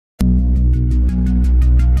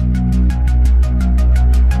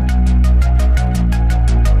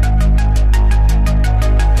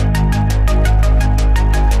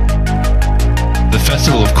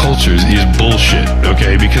cultures is bullshit,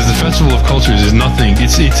 okay? Because the Festival of Cultures is nothing,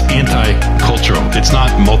 it's anti-cultural. It's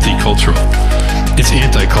not multicultural. It's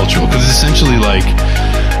anti-cultural, because it's essentially like,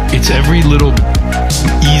 it's every little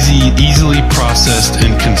easily processed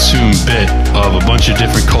and consumed bit of a bunch of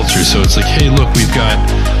different cultures. So it's like, hey, look, we've got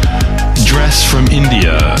dress from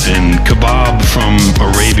India and kebab from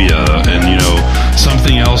Arabia and, you know,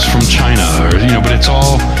 something else from China, or, you know, but it's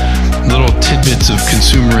all little tidbits of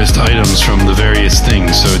consumerist items from the various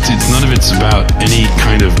things. So it's none of it's about any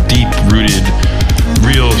kind of deep-rooted,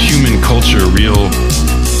 real human culture, real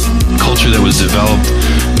culture that was developed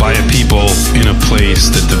by a people in a place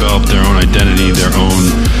that developed their own identity, their own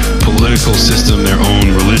political system, their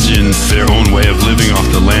own religion, their own way of living off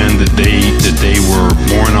the land that they were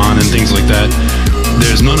born on and things like that.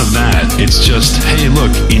 There's none of that. It's just, hey, look,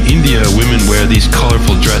 in India, women wear these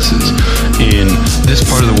colorful dresses. In this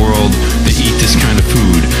part of the world, they eat this kind of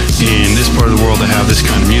food. In this part of the world, they have this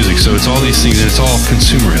kind of music. So it's all these things, and it's all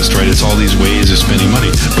consumerist, right? It's all these ways of spending money.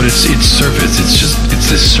 But it's surface. It's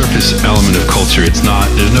this surface element of culture. It's not,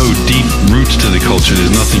 there's no deep roots to the culture.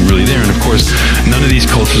 There's nothing really there. And of course, none of these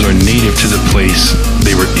cultures are native to the place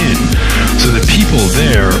they were in. So the people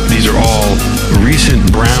there, these are all recent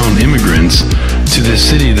brown immigrants to this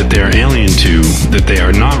city that they are alien to, that they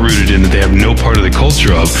are not rooted in, that they have no part of the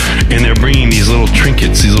culture of, and they're bringing these little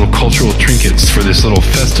trinkets, these little cultural trinkets for this little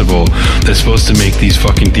festival that's supposed to make these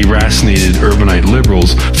fucking deracinated urbanite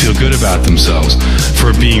liberals feel good about themselves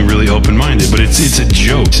for being really open-minded. But it's a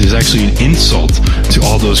joke. It's actually an insult to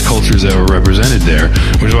all those cultures that were represented there,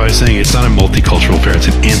 which is why I was saying it's not a multicultural fair,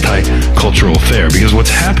 it's an anti-cultural fair. Because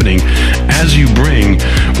what's happening as you bring,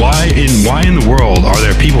 why in the world are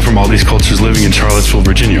there people from all these cultures living in Charlottesville,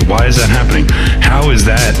 Virginia? Why is that happening? How is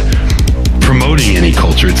that promoting any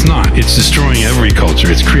culture? It's not. It's destroying every culture.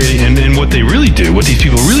 It's creating, and what they really do, what these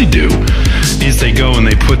people really do, is they go and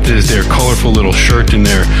they put their colorful little shirt and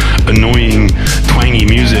their annoying, twangy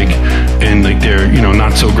music and like their, you know,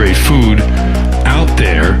 not so great food out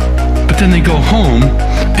there. But then they go home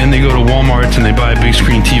and they go to Walmart and they buy a big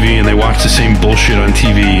screen TV and they watch the same bullshit on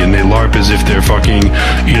TV and they LARP as if they're fucking,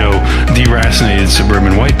 you know, deracinated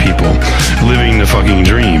suburban white people living the fucking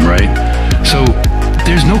dream, right? So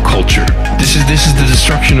there's no culture. This is the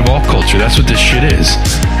destruction of all culture. That's what this shit is.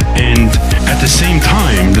 And at the same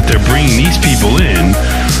time that they're bringing these people in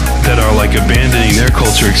that are like abandoning their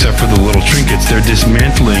culture except for the little trinkets, they're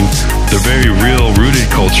dismantling the very real rooted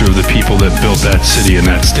culture of the people that built that city and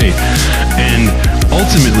that state. And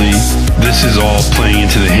ultimately, this is all playing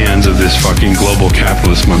into the hands of this fucking global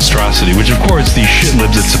capitalist monstrosity, which of course these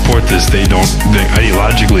shitlibs that support this, they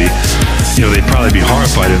ideologically, you know, they'd probably be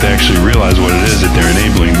horrified if they actually realize what it is that they're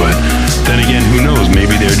enabling. But then again, who knows?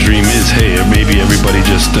 Maybe their dream is, hey, maybe everybody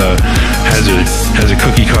just has a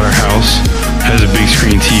cookie cutter house, has a big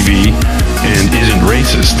screen TV, and isn't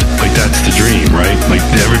racist. Like, that's the dream, right? Like,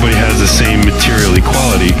 everybody has the same material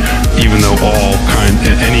equality, even though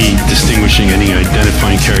any distinguishing, any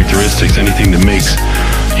identifying characteristics, anything that makes,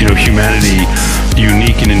 you know, humanity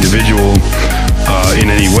unique and individual in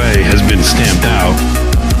any way has been stamped out.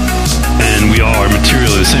 And we all are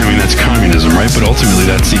materially the same. I mean, that's communism, right? But ultimately,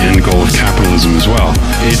 that's the end goal of capitalism as well.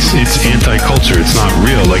 It's anti-culture. It's not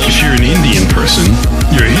real. Like, if you're an Indian person,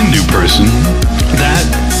 you're a Hindu person, that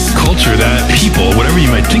culture, that people, whatever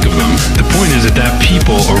you might think of them, the point is that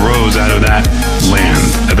people arose out of that land,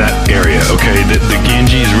 of that area, okay? The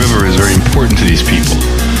Ganges River is very important to these people.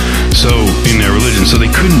 So, in their religion, so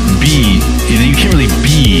they couldn't be, you can't really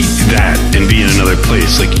be that and be in another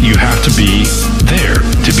place. Like, you have to be there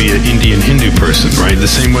to be an Indian Hindu person, right? The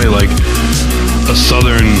same way, like, a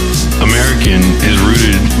Southern American is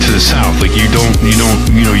rooted to the South. Like, you're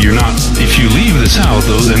not, if you leave the South,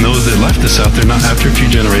 those that left the South, they're not, after a few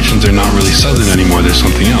generations, they're not really Southern anymore, there's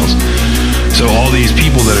something else. So all these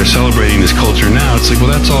people that are celebrating this culture now, it's like,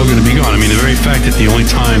 well, that's all going to be gone. I mean, the very fact that the only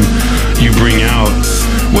time you bring out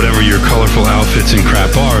whatever your colorful outfits and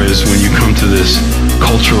crap are is when you come to this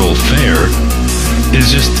cultural fair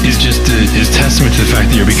is testament to the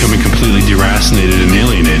fact that you're becoming completely deracinated and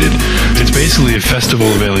alienated. It's basically a festival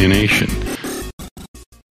of alienation.